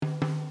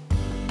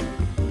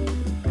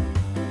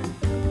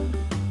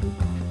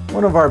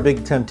One of our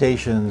big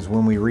temptations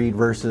when we read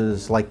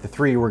verses like the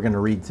three we're going to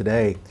read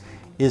today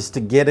is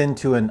to get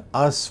into an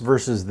us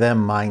versus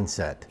them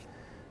mindset.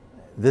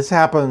 This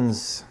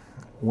happens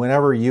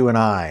whenever you and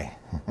I,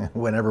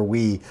 whenever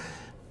we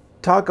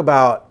talk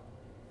about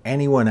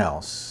anyone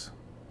else.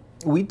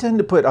 We tend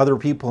to put other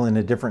people in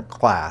a different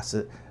class,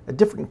 a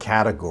different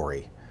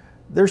category.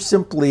 They're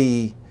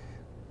simply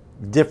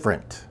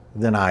different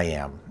than I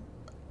am.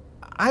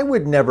 I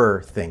would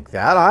never think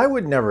that. I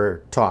would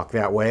never talk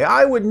that way.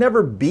 I would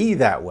never be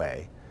that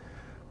way.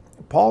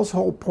 Paul's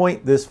whole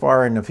point this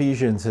far in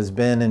Ephesians has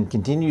been and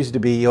continues to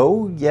be,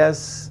 oh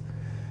yes,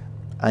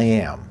 I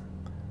am.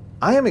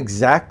 I am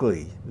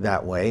exactly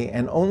that way,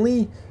 and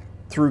only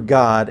through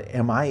God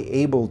am I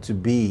able to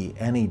be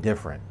any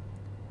different.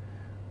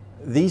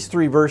 These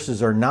three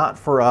verses are not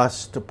for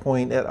us to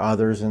point at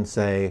others and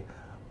say,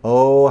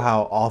 oh,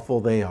 how awful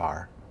they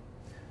are.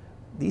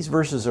 These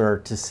verses are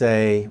to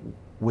say,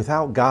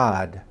 without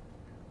God,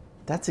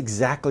 that's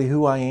exactly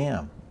who I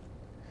am.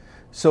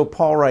 So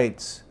Paul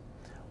writes,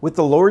 with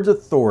the Lord's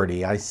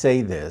authority, I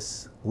say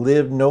this,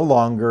 live no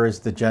longer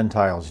as the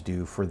Gentiles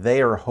do, for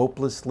they are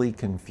hopelessly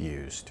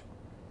confused.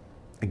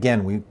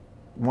 Again, we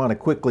want to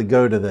quickly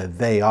go to the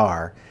they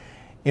are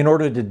in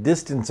order to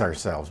distance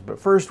ourselves. But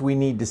first we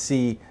need to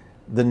see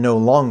the no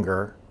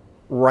longer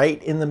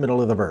right in the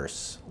middle of the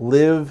verse.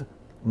 Live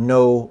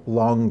no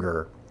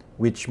longer,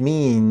 which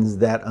means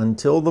that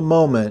until the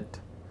moment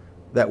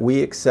that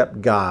we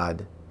accept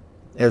God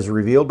as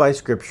revealed by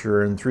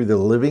Scripture and through the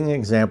living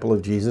example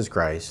of Jesus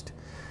Christ,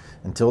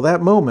 until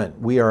that moment,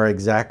 we are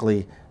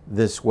exactly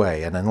this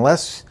way. And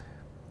unless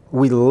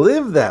we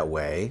live that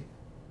way,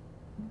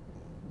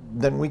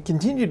 then we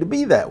continue to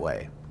be that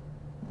way.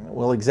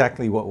 Well,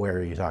 exactly what way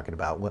are you talking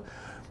about? Well,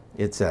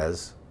 it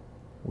says,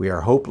 we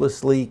are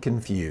hopelessly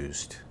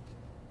confused.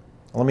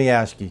 Let me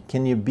ask you,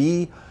 can you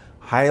be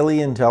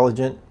highly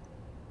intelligent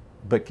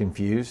but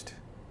confused?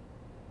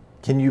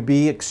 Can you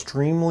be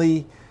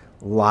extremely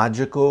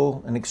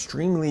logical, an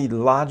extremely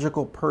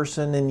logical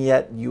person, and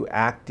yet you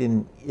act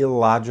in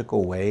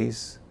illogical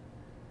ways?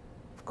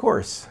 Of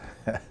course.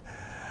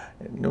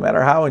 No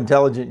matter how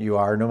intelligent you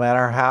are, no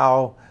matter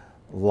how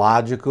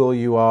logical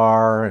you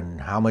are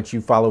and how much you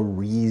follow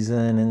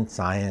reason and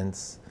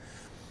science,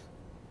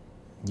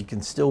 you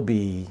can still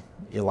be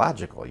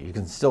illogical. You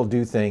can still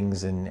do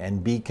things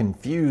and be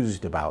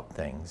confused about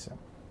things.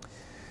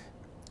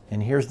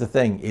 And here's the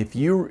thing, if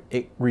you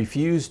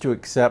refuse to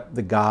accept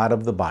the God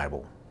of the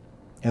Bible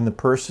and the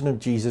person of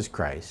Jesus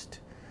Christ,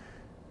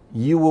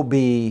 you will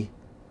be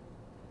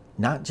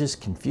not just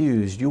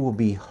confused, you will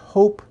be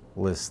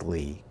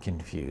hopelessly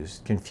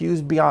confused,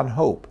 confused beyond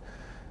hope.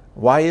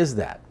 Why is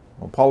that?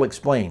 Well, Paul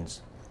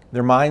explains,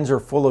 their minds are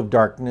full of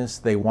darkness,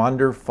 they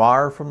wander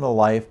far from the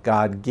life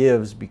God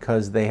gives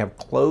because they have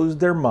closed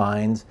their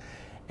minds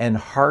and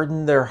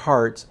hardened their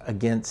hearts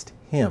against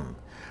Him.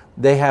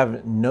 They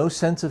have no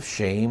sense of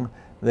shame.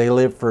 They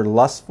live for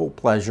lustful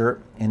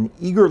pleasure and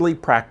eagerly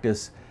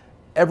practice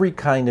every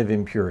kind of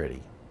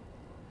impurity.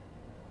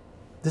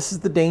 This is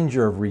the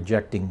danger of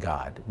rejecting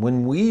God.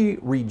 When we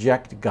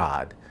reject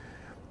God,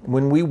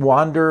 when we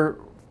wander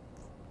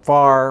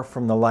far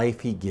from the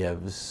life He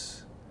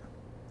gives,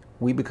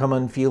 we become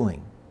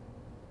unfeeling.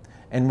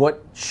 And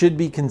what should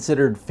be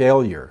considered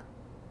failure,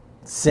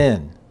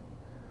 sin,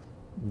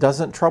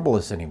 doesn't trouble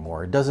us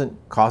anymore. It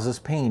doesn't cause us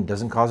pain,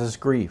 doesn't cause us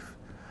grief.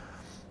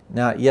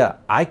 Now,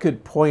 I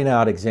could point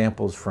out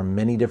examples from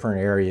many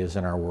different areas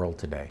in our world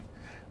today.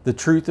 The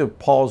truth of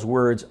Paul's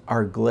words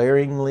are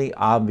glaringly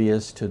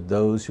obvious to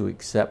those who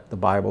accept the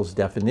Bible's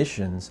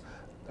definitions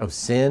of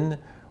sin,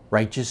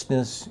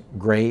 righteousness,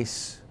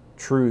 grace,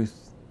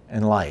 truth,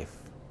 and life.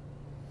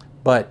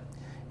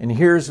 And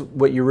here's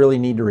what you really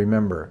need to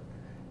remember.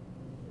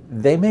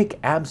 They make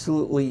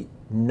absolutely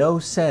no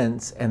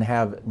sense and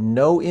have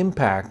no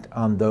impact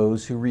on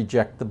those who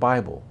reject the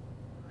Bible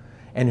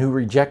and who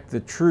reject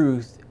the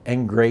truth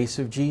and grace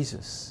of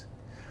Jesus.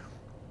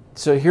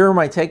 So here are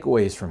my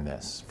takeaways from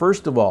this.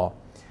 First of all,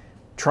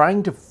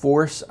 trying to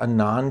force a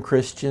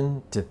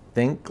non-Christian to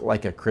think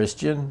like a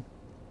Christian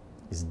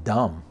is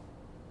dumb.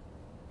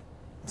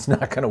 It's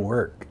not going to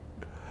work.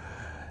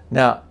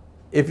 Now,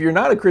 if you're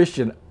not a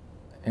Christian,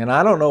 and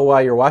I don't know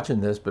why you're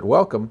watching this, but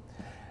welcome,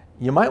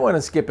 you might want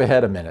to skip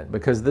ahead a minute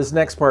because this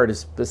next part is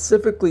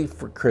specifically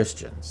for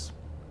Christians.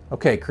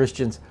 Okay,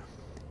 Christians,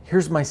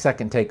 here's my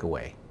second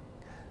takeaway.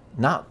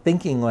 Not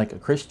thinking like a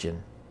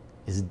Christian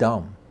is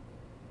dumb.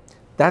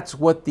 That's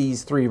what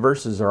these three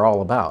verses are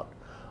all about.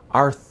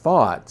 Our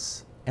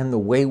thoughts and the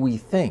way we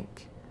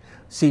think.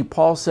 See,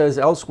 Paul says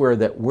elsewhere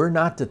that we're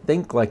not to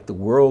think like the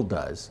world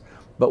does,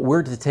 but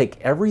we're to take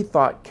every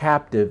thought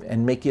captive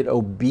and make it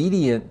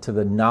obedient to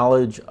the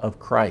knowledge of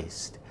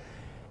Christ.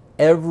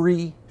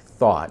 Every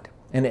thought,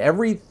 and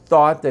every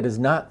thought that is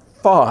not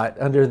thought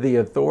under the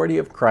authority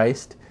of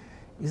Christ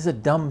is a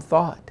dumb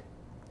thought.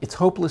 It's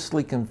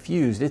hopelessly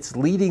confused. It's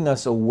leading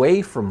us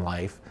away from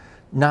life,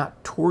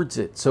 not towards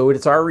it. So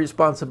it's our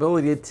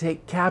responsibility to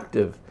take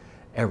captive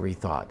every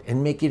thought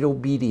and make it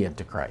obedient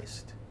to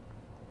Christ.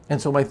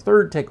 And so my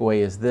third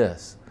takeaway is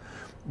this.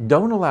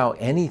 Don't allow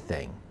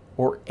anything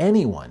or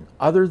anyone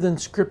other than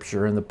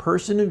Scripture and the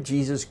person of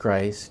Jesus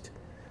Christ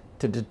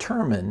to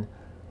determine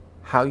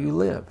how you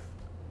live.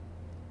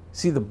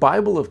 See, the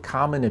Bible of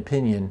common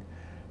opinion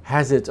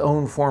has its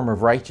own form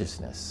of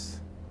righteousness,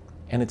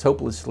 and it's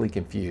hopelessly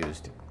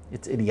confused.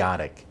 It's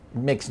idiotic.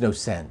 It makes no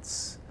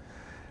sense.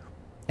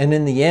 And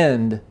in the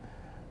end,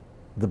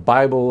 the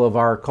Bible of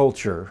our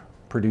culture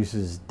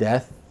produces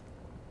death,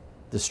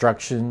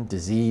 destruction,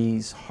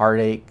 disease,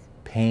 heartache,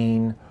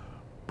 pain,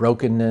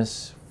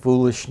 brokenness,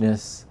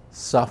 foolishness,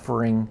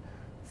 suffering,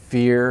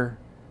 fear,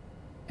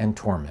 and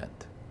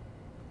torment.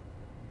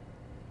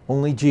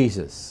 Only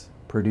Jesus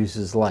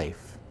produces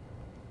life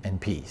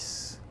and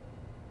peace.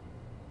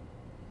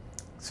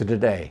 So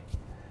today,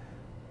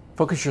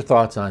 focus your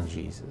thoughts on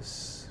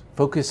Jesus.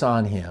 Focus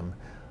on Him.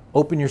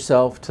 Open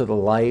yourself to the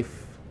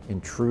life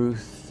and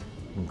truth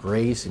and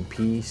grace and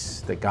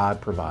peace that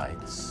God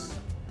provides.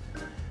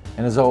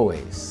 And as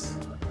always,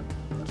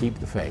 keep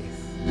the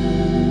faith.